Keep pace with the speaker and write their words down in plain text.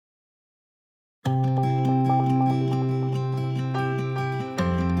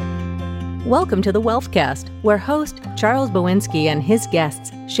Welcome to the Wealthcast, where host Charles Bowinsky and his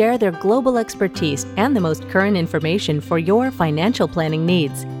guests share their global expertise and the most current information for your financial planning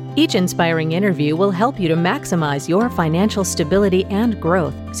needs. Each inspiring interview will help you to maximize your financial stability and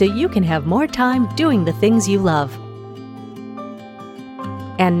growth so you can have more time doing the things you love.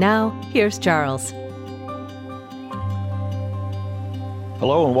 And now, here's Charles.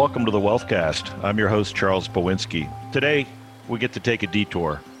 Hello and welcome to the Wealthcast. I'm your host, Charles Bowinsky. Today, we get to take a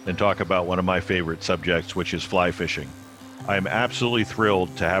detour and talk about one of my favorite subjects, which is fly fishing. I am absolutely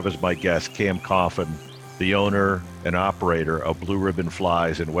thrilled to have as my guest Cam Coffin, the owner and operator of Blue Ribbon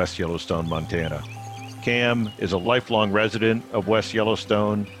Flies in West Yellowstone, Montana. Cam is a lifelong resident of West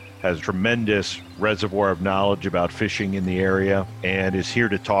Yellowstone, has tremendous reservoir of knowledge about fishing in the area, and is here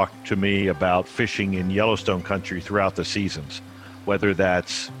to talk to me about fishing in Yellowstone country throughout the seasons, whether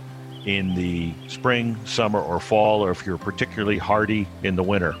that's in the spring, summer, or fall, or if you're particularly hardy in the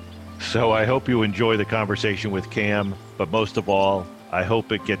winter. So I hope you enjoy the conversation with Cam, but most of all, I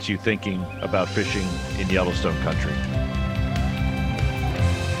hope it gets you thinking about fishing in Yellowstone country.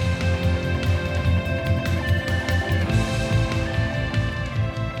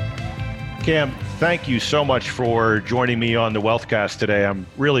 Cam, thank you so much for joining me on the Wealthcast today. I'm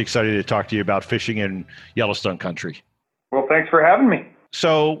really excited to talk to you about fishing in Yellowstone country. Well, thanks for having me.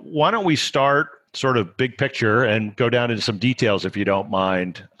 So why don't we start sort of big picture and go down into some details, if you don't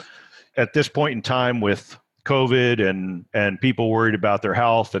mind. At this point in time with COVID and people worried about their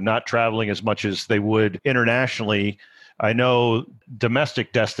health and not traveling as much as they would internationally, I know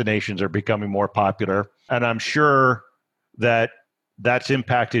domestic destinations are becoming more popular, and I'm sure that that's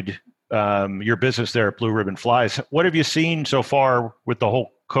impacted your business there at Blue Ribbon Flies. What have you seen so far with the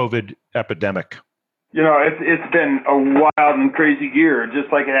whole COVID epidemic? You know, it's been a wild and crazy year,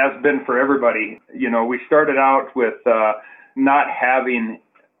 just like it has been for everybody. You know, we started out with not having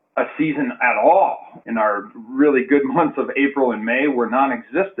a season at all. In our really good months of April and May were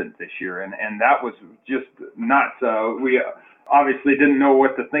non-existent this year, and that was just nuts. We obviously didn't know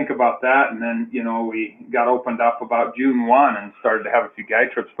what to think about that, and then, you know, we got opened up about June 1 and started to have a few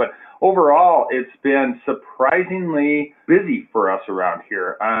guide trips. But overall, it's been surprisingly busy for us around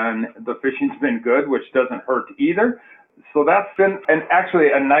here, and the fishing's been good, which doesn't hurt either. So that's been actually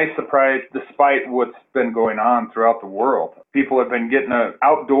a nice surprise despite what's been going on throughout the world. People have been getting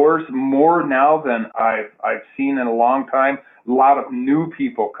outdoors more now than I've seen in a long time. A lot of new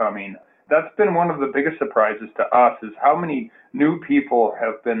people coming. That's been one of the biggest surprises to us, is how many new people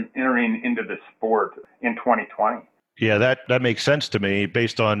have been entering into this sport in 2020. Yeah, that makes sense to me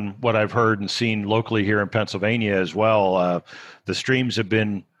based on what I've heard and seen locally here in Pennsylvania as well. The streams have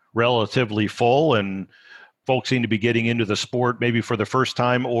been relatively full, and folks seem to be getting into the sport maybe for the first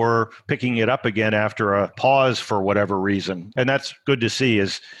time or picking it up again after a pause for whatever reason. And that's good to see.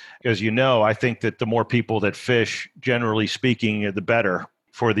 As you know, I think that the more people that fish, generally speaking, the better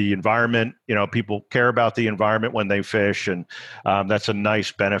for the environment. You know, people care about the environment when they fish, and that's a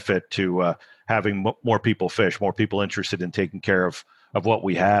nice benefit to having more people fish, more people interested in taking care of what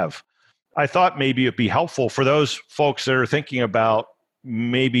we have. I thought maybe it'd be helpful for those folks that are thinking about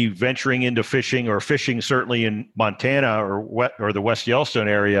maybe venturing into fishing, or fishing certainly in Montana or the West Yellowstone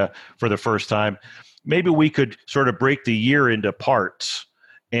area for the first time. Maybe we could sort of break the year into parts,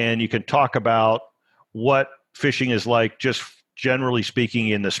 and you can talk about what fishing is like just generally speaking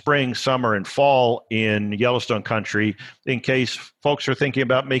in the spring, summer, and fall in Yellowstone country, in case folks are thinking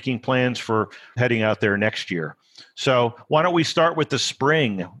about making plans for heading out there next year. So why don't we start with the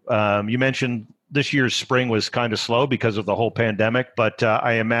spring? You mentioned this year's spring was kind of slow because of the whole pandemic, but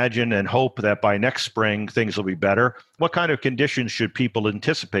I imagine and hope that by next spring, things will be better. What kind of conditions should people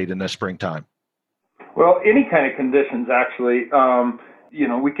anticipate in the springtime? Well, any kind of conditions, actually. You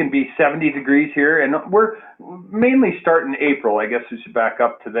know, we can be 70 degrees here, and we're mainly starting April. I guess we should back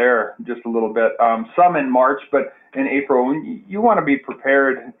up to there just a little bit. Some in March, but in April, you want to be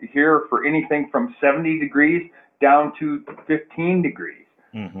prepared here for anything from 70 degrees down to 15 degrees.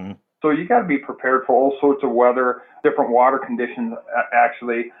 Mm-hmm. So you got to be prepared for all sorts of weather, different water conditions,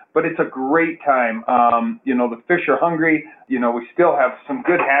 actually. But it's a great time. You know, the fish are hungry. You know, we still have some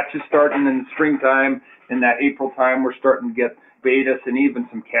good hatches starting in the springtime. In that April time, we're starting to get betas and even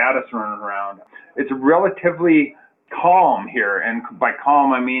some caddis running around. It's relatively calm here, and by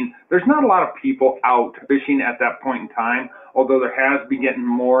calm I mean there's not a lot of people out fishing at that point in time, although there has been getting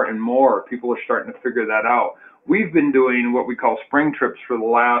more and more. People are starting to figure that out. We've been doing what we call spring trips for the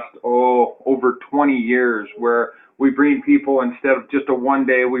last over 20 years, where we bring people, instead of just a one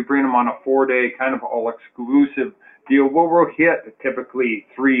day, we bring them on a 4-day kind of all exclusive deal where we'll hit typically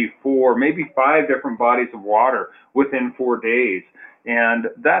 3, 4, maybe 5 different bodies of water within 4 days. And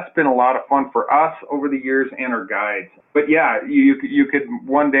that's been a lot of fun for us over the years and our guides. But yeah, you could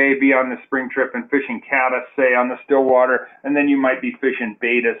one day be on the spring trip and fishing caddis, say, on the Stillwater, and then you might be fishing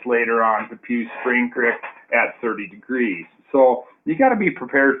betas later on to Pew Spring Creek at 30 degrees. So you got to be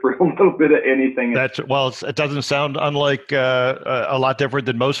prepared for a little bit of anything. It doesn't sound unlike a lot different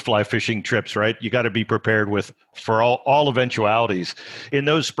than most fly fishing trips, right? You got to be prepared for all eventualities. In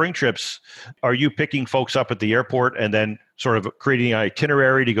those spring trips, are you picking folks up at the airport and then sort of creating an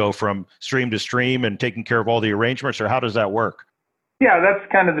itinerary to go from stream to stream and taking care of all the arrangements, or how does that work? Yeah,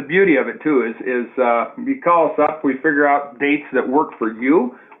 that's kind of the beauty of it too. Is you call us up, we figure out dates that work for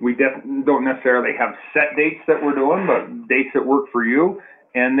you. We don't necessarily have set dates that we're doing, but dates that work for you.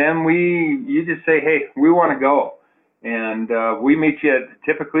 And then you just say, hey, we want to go. And we meet you at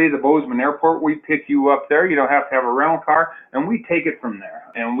typically the Bozeman Airport. We pick you up there. You don't have to have a rental car, and we take it from there.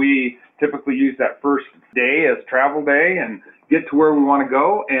 And we typically use that first day as travel day and get to where we want to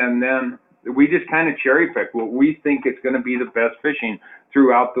go. And then we just kind of cherry pick what we think is going to be the best fishing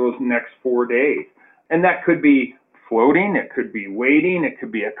throughout those next 4 days. And that could be floating, it could be wading, it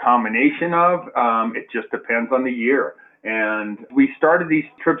could be a combination of, it just depends on the year. And we started these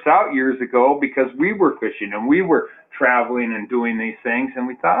trips out years ago because we were fishing and we were traveling and doing these things. And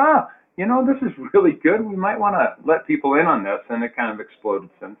we thought, this is really good. We might want to let people in on this. And it kind of exploded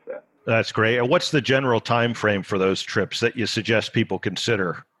since then. That's great. And what's the general time frame for those trips that you suggest people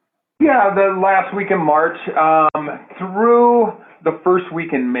consider? Yeah, the last week in March through the first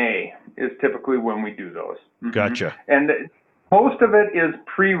week in May is typically when we do those. Mm-hmm. Gotcha. And most of it is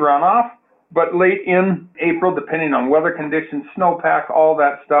pre-runoff, but late in April, depending on weather conditions, snowpack, all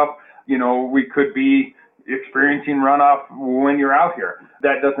that stuff, we could be experiencing runoff when you're out here.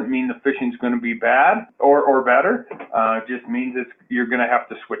 That doesn't mean the fishing's going to be bad or better. It just means you're going to have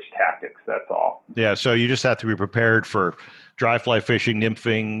to switch tactics. That's all. Yeah, so you just have to be prepared for dry fly fishing,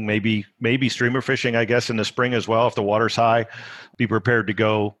 nymphing, maybe streamer fishing, I guess, in the spring as well if the water's high. Be prepared to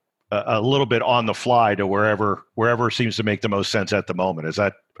go a little bit on the fly to wherever seems to make the most sense at the moment. Is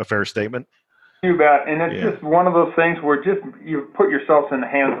that a fair statement? You bet. And it's just one of those things where you put yourself in the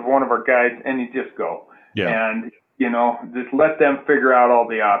hands of one of our guides and you just go. Yeah. And, just let them figure out all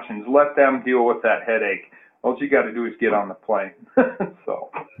the options. Let them deal with that headache. All you got to do is get on the plane. So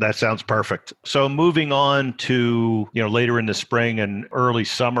that sounds perfect. So moving on to, later in the spring and early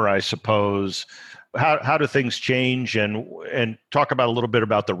summer, I suppose, how do things change, and talk about a little bit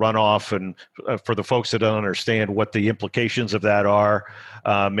about the runoff, and for the folks that don't understand what the implications of that are,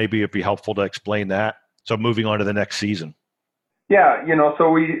 maybe it'd be helpful to explain that. So moving on to the next season. Yeah, so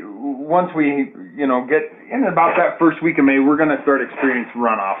once we get in about that first week of May, we're going to start experiencing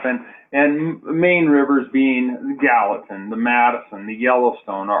runoff, and main rivers being the Gallatin, the Madison, the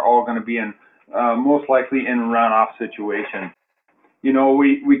Yellowstone are all going to be in most likely in runoff situation.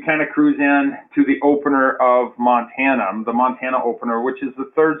 We kind of cruise in to the opener of Montana, the Montana opener, which is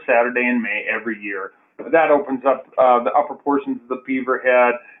the third Saturday in May every year. That opens up the upper portions of the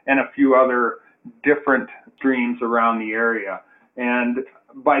Beaverhead and a few other different streams around the area. And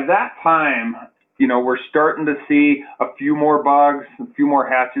by that time, we're starting to see a few more bugs, a few more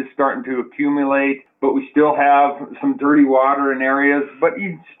hatches starting to accumulate, but we still have some dirty water in areas, but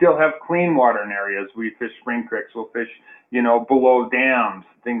you still have clean water in areas. We fish spring creeks, we'll fish, below dams,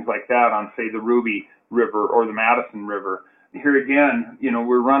 things like that on, say, the Ruby River or the Madison River. Here again,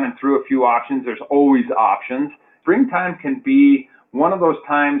 we're running through a few options. There's always options. Springtime can be one of those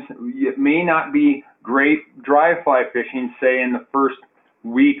times. It may not be great dry fly fishing, say, in the first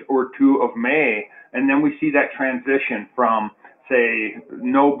week or two of May, and then we see that transition from, say,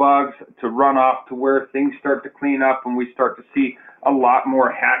 no bugs to runoff to where things start to clean up and we start to see a lot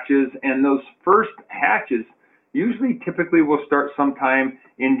more hatches. And those first hatches typically will start sometime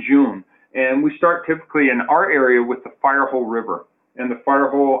in June. And we start typically in our area with the Firehole River. And the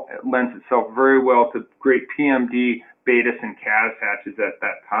Firehole lends itself very well to great PMD, Betas, and Caddis hatches at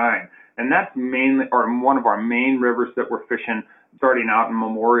that time. And that's mainly, or one of our main rivers that we're fishing starting out in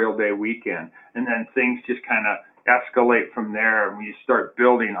Memorial Day weekend. And then things just kind of escalate from there, and we start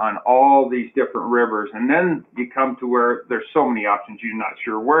building on all these different rivers. And then you come to where there's so many options, you're not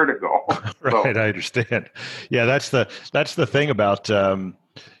sure where to go. Right, I understand. Yeah, that's the thing about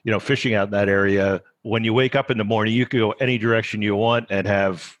fishing out in that area. When you wake up in the morning, you can go any direction you want and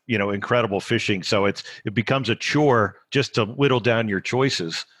have incredible fishing. So it becomes a chore just to whittle down your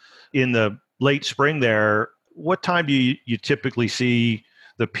choices. In the late spring there, what time do you typically see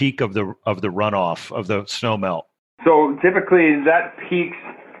the peak of the runoff of the snow melt? So typically that peaks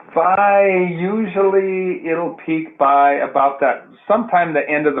it'll peak by about that sometime the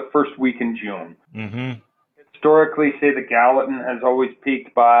end of the first week in June. Mm-hmm. It's historically say the Gallatin has always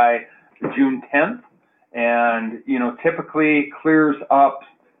peaked by June 10th, and typically clears up.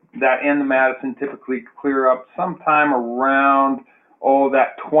 That and the Madison typically clear up sometime around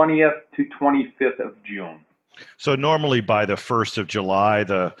that 20th to 25th of June. So normally by the 1st of July,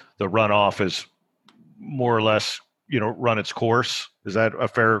 the runoff is more or less run its course. Is that a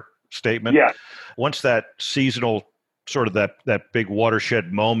fair statement? Yeah. Once that seasonal sort of that big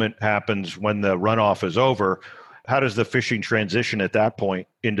watershed moment happens when the runoff is over, how does the fishing transition at that point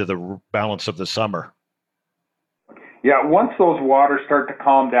into the balance of the summer? Yeah, once those waters start to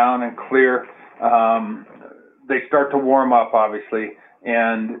calm down and clear, they start to warm up, obviously,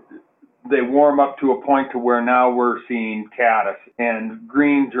 and they warm up to a point to where now we're seeing caddis and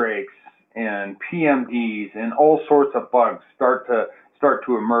green drakes and PMDs and all sorts of bugs start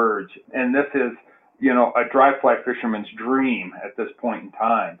to emerge. And this is, a dry fly fisherman's dream at this point in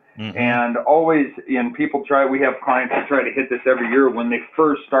time. Mm-hmm. And always, we have clients that try to hit this every year when they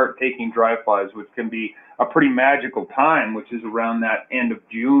first start taking dry flies, which can be a pretty magical time, which is around that end of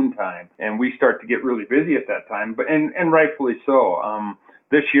June time. And we start to get really busy at that time, and rightfully so.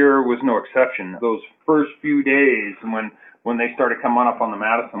 This year was no exception. Those first few days when they started coming up on the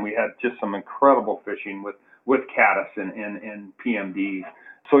Madison, we had just some incredible fishing with caddis and PMDs.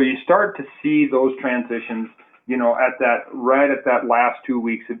 So you start to see those transitions, at that last 2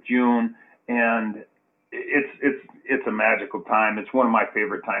 weeks of June, and it's a magical time. It's one of my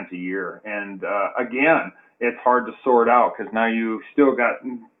favorite times of year. And again, it's hard to sort out because now you've still got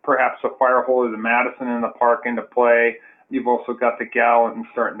perhaps a fire hole of the Madison in the park into play. You've also got the Gallatin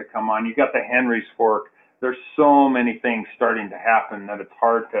starting to come on. You've got the Henry's Fork. There's so many things starting to happen that it's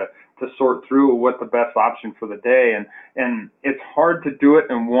hard to sort through what the best option for the day. And it's hard to do it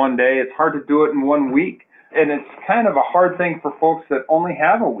in one day. It's hard to do it in 1 week. And it's kind of a hard thing for folks that only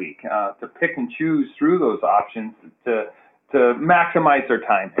have a week to pick and choose through those options to maximize their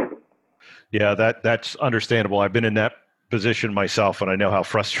time. Yeah, that's understandable. I've been in that position myself, and I know how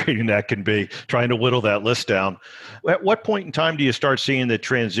frustrating that can be, trying to whittle that list down. At what point in time do you start seeing the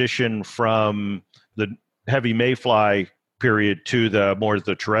transition from the heavy mayfly period to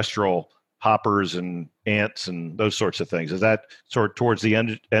the terrestrial hoppers and ants and those sorts of things? Is that sort of towards the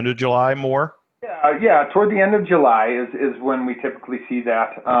end of July more? Yeah, toward the end of July is when we typically see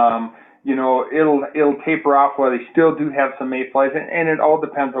that. It'll taper off while they still do have some mayflies, and it all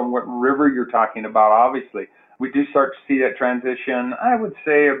depends on what river you're talking about, obviously. We do start to see that transition. I would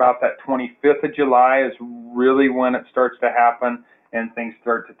say about that 25th of July is really when it starts to happen and things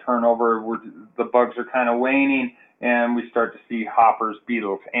start to turn over. The bugs are kind of waning, and we start to see hoppers,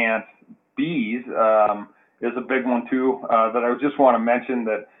 beetles, ants, bees is a big one too that I just want to mention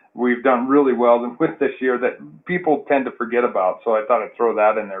that we've done really well with this year that people tend to forget about. So I thought I'd throw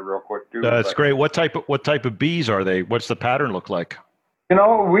that in there real quick too. That's great. What type of bees are they? What's the pattern look like?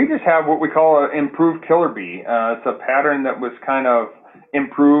 We just have what we call an improved killer bee. It's a pattern that was kind of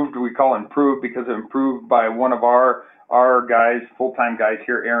improved. We call it improved because it improved by one of our guys, full-time guys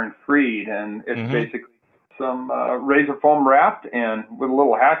here, Aaron Freed, and it's basically some razor foam wrapped and with a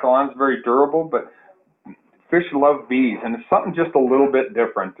little hackle on. It's very durable, but fish love bees, and it's something just a little bit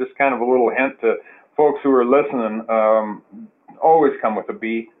different. Just kind of a little hint to folks who are listening. Always come with a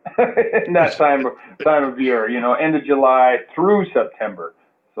bee in that time of year. End of July through September.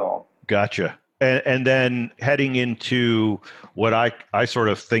 So gotcha. And then heading into what I sort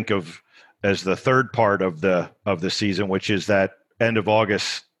of think of as the third part of the season, which is that end of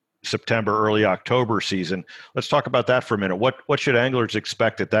August, September, early October season. Let's talk about that for a minute. What should anglers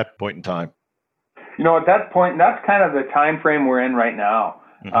expect at that point in time? At that point, that's kind of the time frame we're in right now,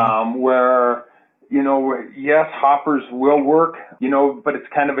 where, yes, hoppers will work, but it's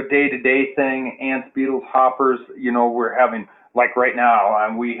kind of a day-to-day thing. Ants, beetles, hoppers, we're having, like right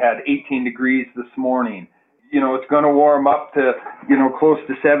now, we had 18 degrees this morning. It's going to warm up to, close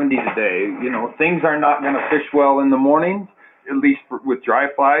to 70 today. Things are not going to fish well in the mornings, at least with dry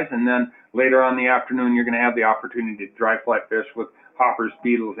flies. And then later on in the afternoon, you're going to have the opportunity to dry fly fish with hoppers,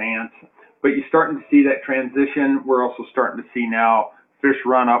 beetles, ants. But you're starting to see that transition. We're also starting to see now fish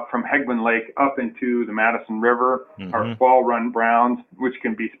run up from Hegman Lake up into the Madison River, our fall run browns, which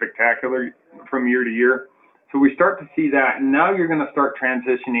can be spectacular from year to year. So we start to see that. And now you're going to start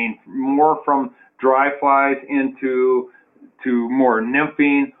transitioning more from dry flies into more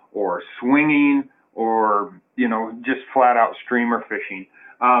nymphing or swinging or, just flat out streamer fishing.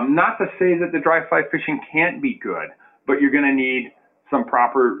 Not to say that the dry fly fishing can't be good, but you're going to need some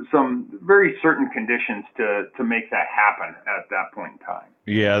very certain conditions to make that happen at that point in time.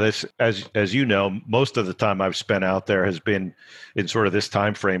 Yeah, this, as you know, most of the time I've spent out there has been in sort of this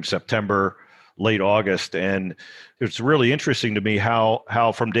time frame, September, late August. And it's really interesting to me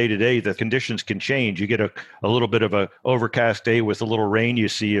how from day to day the conditions can change. You get a little bit of a overcast day with a little rain, you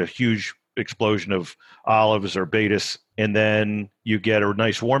see a huge explosion of olives or betas, and then you get a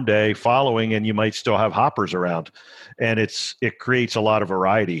nice warm day following and you might still have hoppers around. And it creates a lot of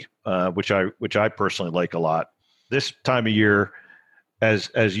variety, which I personally like a lot. This time of year,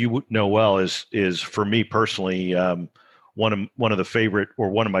 as you know well, is for me personally one of the favorite, or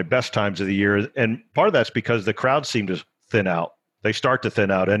one of my best times of the year. And part of that's because the crowds seem to thin out. They start to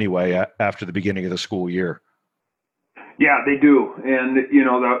thin out anyway after the beginning of the school year. Yeah, they do. And,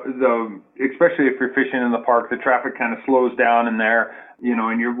 the especially if you're fishing in the park, the traffic kind of slows down in there,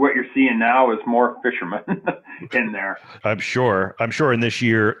 and what you're seeing now is more fishermen in there. I'm sure. In this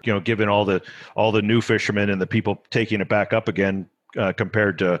year, given all the new fishermen and the people taking it back up again,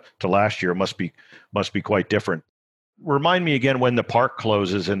 compared to last year, must be quite different. Remind me again when the park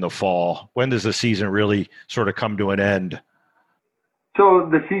closes in the fall. When does the season really sort of come to an end? So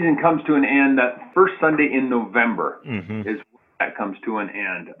the season comes to an end that first Sunday in November is when that comes to an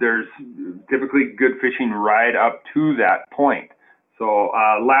end. There's typically good fishing right up to that point. So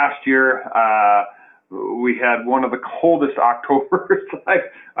last year we had one of the coldest Octobers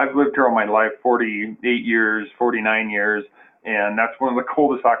I've lived here all my life, 48 years, 49 years, and that's one of the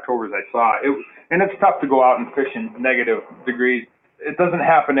coldest Octobers I saw. And it's tough to go out and fish in negative degrees. It doesn't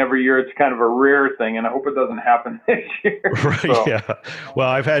happen every year. It's kind of a rare thing, and I hope it doesn't happen this year. Right. So, yeah. Well,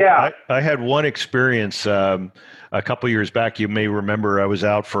 I had one experience a couple years back. You may remember I was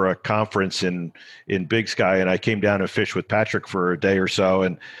out for a conference in Big Sky, and I came down and fished with Patrick for a day or so,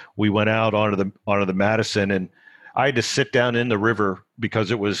 and we went out onto the Madison, and I had to sit down in the river because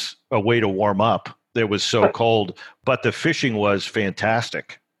it was a way to warm up. It was so cold, but the fishing was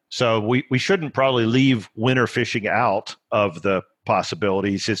fantastic. So we shouldn't probably leave winter fishing out of the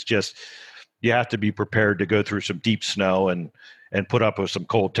possibilities. It's just you have to be prepared to go through some deep snow and put up with some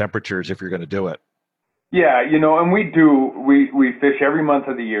cold temperatures if you're going to do it. Yeah, and we fish every month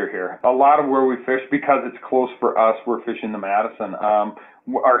of the year here. A lot of where we fish, because it's close for us, we're fishing the Madison.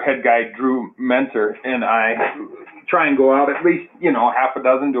 Our head guide, Drew Mentor, and I try and go out at least, half a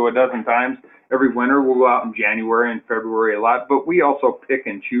dozen to a dozen times every winter. We'll go out in January and February a lot, but we also pick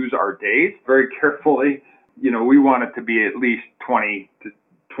and choose our days very carefully. We want it to be at least 20 to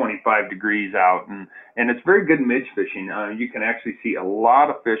 25 degrees out, and it's very good midge fishing. You can actually see a lot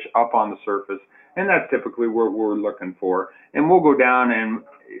of fish up on the surface, and that's typically what we're looking for. And we'll go down, and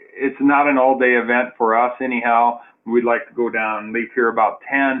it's not an all-day event for us anyhow. We'd like to go down and leave here about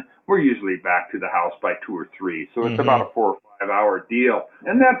 10. We're usually back to the house by 2 or 3, so it's about a 4 or 5 hour deal,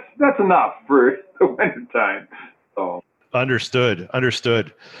 and that's enough for the winter time. So. Understood.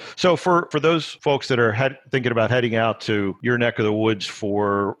 So for those folks that are thinking about heading out to your neck of the woods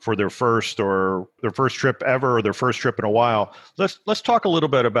for their first trip ever, or their first trip in a while, let's talk a little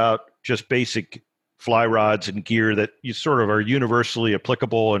bit about just basic fly rods and gear that you sort of are universally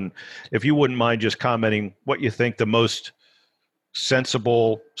applicable. And if you wouldn't mind just commenting what you think the most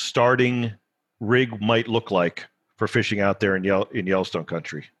sensible starting rig might look like for fishing out there in Yellowstone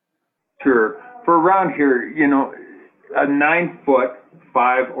country. Sure. For around here, a 9-foot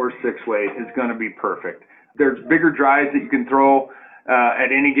 5 or 6 weight is going to be perfect. There's bigger drives that you can throw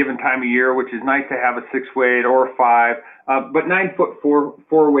at any given time of year, which is nice to have a 6 weight or a 5. But 9-foot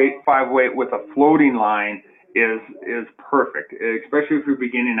 4 weight, 5 weight with a floating line is perfect, especially if you're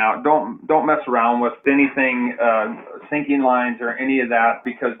beginning out. Don't mess around with anything, sinking lines or any of that,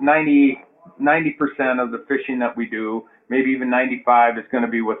 because 90% of the fishing that we do, maybe even 95, is going to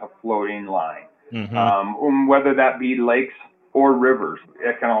be with a floating line. Whether that be lakes or rivers,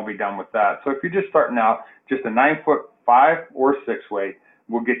 it can all be done with that. So if you're just starting out, just a 9-foot 5 or 6 weight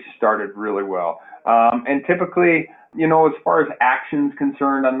will get you started really well. And typically, as far as action's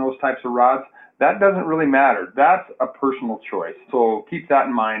concerned on those types of rods, that doesn't really matter. That's a personal choice. So keep that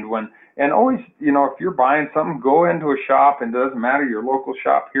in mind and always, if you're buying something, go into a shop, and it doesn't matter your local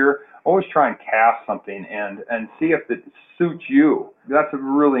shop here, always try and cast something and see if it suits you. That's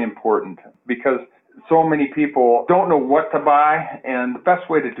really important, because so many people don't know what to buy, and the best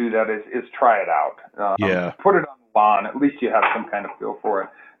way to do that is try it out. Put it on the lawn. At least you have some kind of feel for it.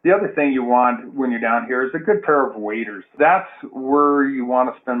 The other thing you want when you're down here is a good pair of waders. That's where you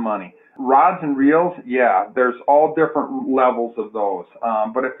want to spend money. Rods and reels, there's all different levels of those.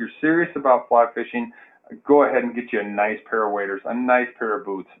 But if you're serious about fly fishing, go ahead and get you a nice pair of waders, a nice pair of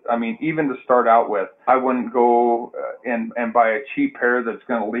boots. I mean, even to start out with, I wouldn't go and buy a cheap pair that's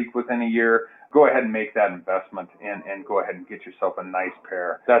going to leak within a year. Go ahead and make that investment and go ahead and get yourself a nice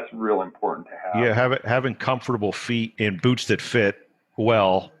pair. That's real important to have. Yeah, having comfortable feet and boots that fit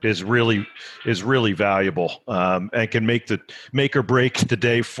well is really valuable, and can make or break the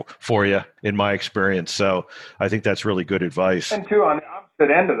day for you, in my experience. So I think that's really good advice. And too, on the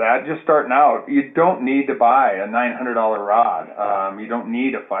opposite end of that, just starting out, you don't need to buy a $900 rod. You don't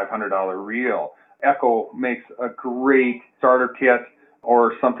need a $500 reel. Echo makes a great starter kit,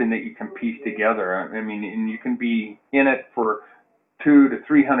 or something that you can piece together. I mean, and you can be in it for $200 to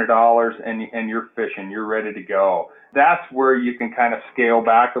 $300, and you're fishing, you're ready to go. That's where you can kind of scale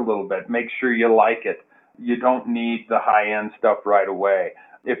back a little bit. Make sure you like it. You don't need the high-end stuff right away.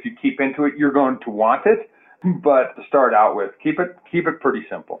 If you keep into it, you're going to want it. But to start out with, keep it pretty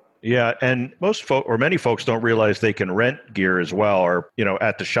simple. Yeah, and many folks don't realize they can rent gear as well, or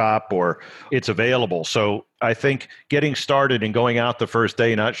at the shop, or it's available. So I think getting started and going out the first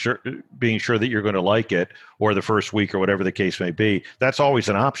day, being sure that you're going to like it, or the first week, or whatever the case may be, that's always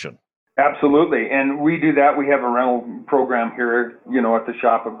an option. Absolutely, and we do that. We have a rental program here, at the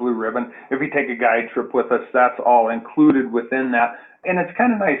shop at Blue Ribbon. If you take a guide trip with us, that's all included within that. And it's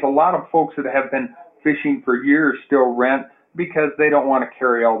kind of nice. A lot of folks that have been fishing for years still rent, because they don't want to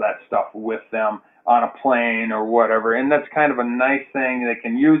carry all that stuff with them on a plane or whatever. And that's kind of a nice thing. They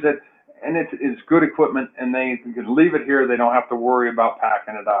can use it, and it's good equipment, and they can leave it here. They don't have to worry about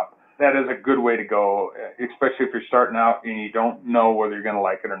packing it up. That is a good way to go, especially if you're starting out and you don't know whether you're going to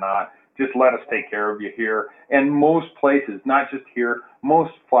like it or not. Just let us take care of you here. And most places, not just here,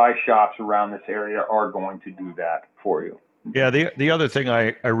 most fly shops around this area are going to do that for you. Yeah, the other thing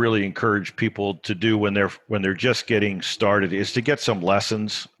I really encourage people to do when they're just getting started is to get some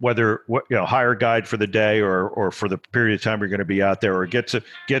lessons, whether hire a guide for the day or for the period of time you're going to be out there, or get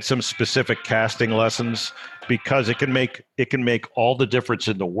some specific casting lessons, because it can make all the difference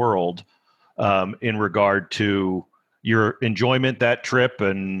in the world in regard to your enjoyment that trip,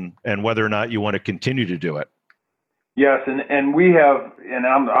 and whether or not you want to continue to do it. Yes, and we have, and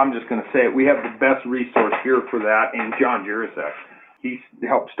I'm just going to say it, we have the best resource here for that in John Jurasek. He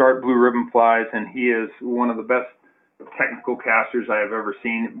helped start Blue Ribbon Flies, and he is one of the best technical casters I have ever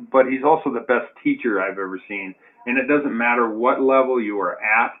seen, but he's also the best teacher I've ever seen. And it doesn't matter what level you are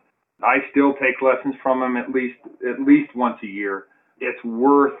at. I still take lessons from him at least once a year. It's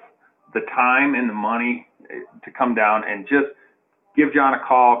worth the time and the money to come down and just give John a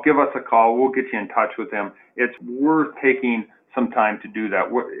call, give us a call. We'll get you in touch with him. It's worth taking some time to do that.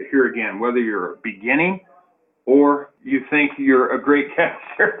 Here again, whether you're beginning or you think you're a great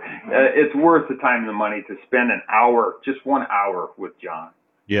caster, it's worth the time and the money to spend an hour, just 1 hour with John.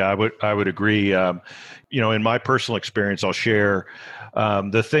 Yeah, I would agree. In my personal experience, I'll share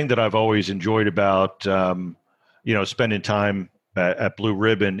the thing that I've always enjoyed about spending time at Blue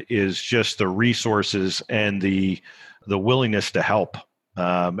Ribbon is just the resources and the willingness to help.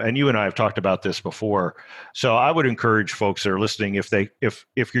 And you and I have talked about this before. So I would encourage folks that are listening, if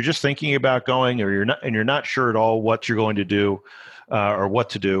you're just thinking about going, or you're not sure at all what you're going to do or what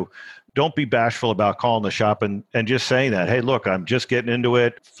to do, don't be bashful about calling the shop and just saying that, hey, look, I'm just getting into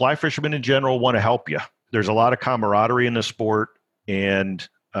it. Fly fishermen in general want to help you. There's a lot of camaraderie in the sport, and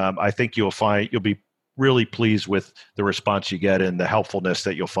I think you'll be really pleased with the response you get and the helpfulness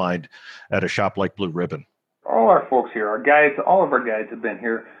that you'll find at a shop like Blue Ribbon. All our folks here, our guides, all of our guides have been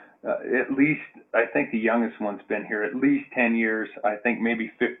here at least, I think the youngest one's been here at least 10 years, I think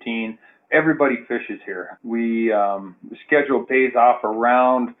maybe 15. Everybody fishes here. We schedule days off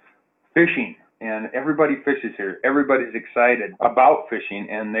around fishing, and everybody fishes here. Everybody's excited about fishing,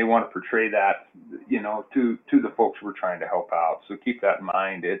 and they want to portray that, to the folks we're trying to help out. So keep that in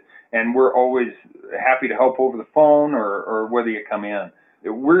mind. And we're always happy to help over the phone or whether you come in.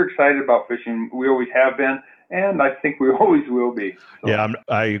 We're excited about fishing. We always have been, and I think we always will be. So. Yeah,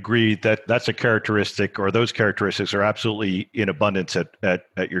 I agree that's a characteristic, or those characteristics are absolutely in abundance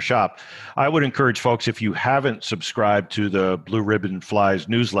at your shop. I would encourage folks, if you haven't subscribed to the Blue Ribbon Flies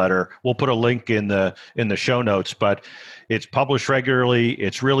newsletter, we'll put a link in the show notes, but it's published regularly.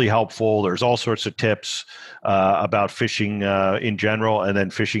 It's really helpful. There's all sorts of tips about fishing in general, and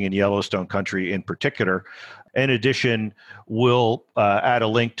then fishing in Yellowstone country in particular. In addition, we'll add a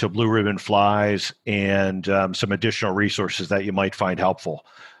link to Blue Ribbon Flies and some additional resources that you might find helpful.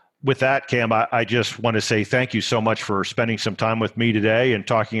 With that, Cam, I just want to say thank you so much for spending some time with me today and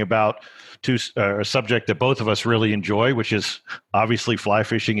talking about a subject that both of us really enjoy, which is obviously fly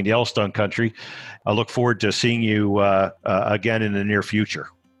fishing in Yellowstone country. I look forward to seeing you again in the near future.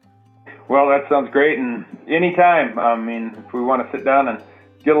 Well, that sounds great. And anytime, if we want to sit down and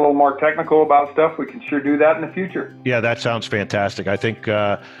get a little more technical about stuff, we can sure do that in the future. Yeah, that sounds fantastic. I think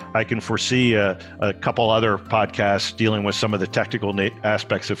I can foresee a couple other podcasts dealing with some of the technical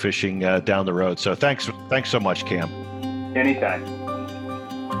aspects of fishing down the road. So thanks so much, Cam. Anytime.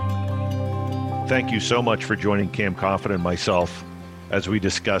 Thank you so much for joining Cam Coffin and myself as we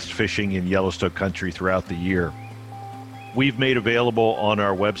discussed fishing in Yellowstone country throughout the year. We've made available on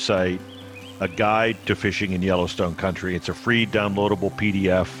our website a guide to fishing in Yellowstone country. It's a free downloadable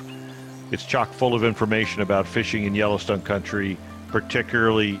PDF. It's chock full of information about fishing in Yellowstone country,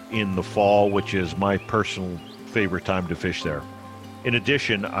 particularly in the fall, which is my personal favorite time to fish there. In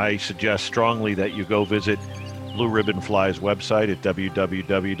addition, I suggest strongly that you go visit Blue Ribbon Fly's website at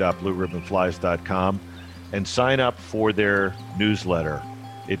www.blueribbonflies.com and sign up for their newsletter.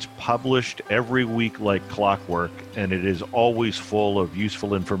 It's published every week like clockwork, and it is always full of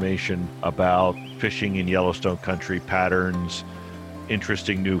useful information about fishing in Yellowstone country, patterns,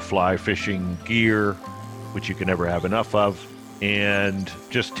 interesting new fly fishing gear, which you can never have enough of, and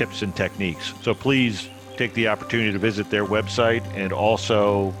just tips and techniques. So please take the opportunity to visit their website and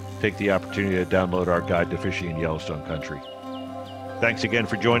also take the opportunity to download our guide to fishing in Yellowstone country. Thanks again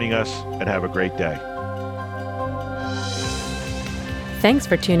for joining us, and have a great day. Thanks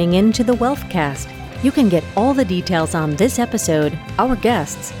for tuning in to the Wealthcast. You can get all the details on this episode, our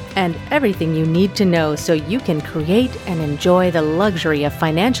guests, and everything you need to know so you can create and enjoy the luxury of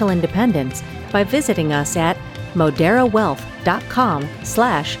financial independence by visiting us at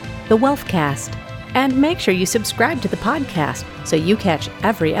moderawealth.com/thewealthcast. And make sure you subscribe to the podcast so you catch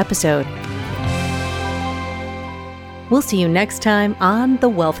every episode. We'll see you next time on the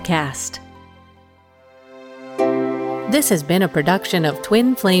Wealthcast. This has been a production of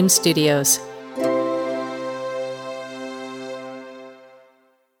Twin Flame Studios.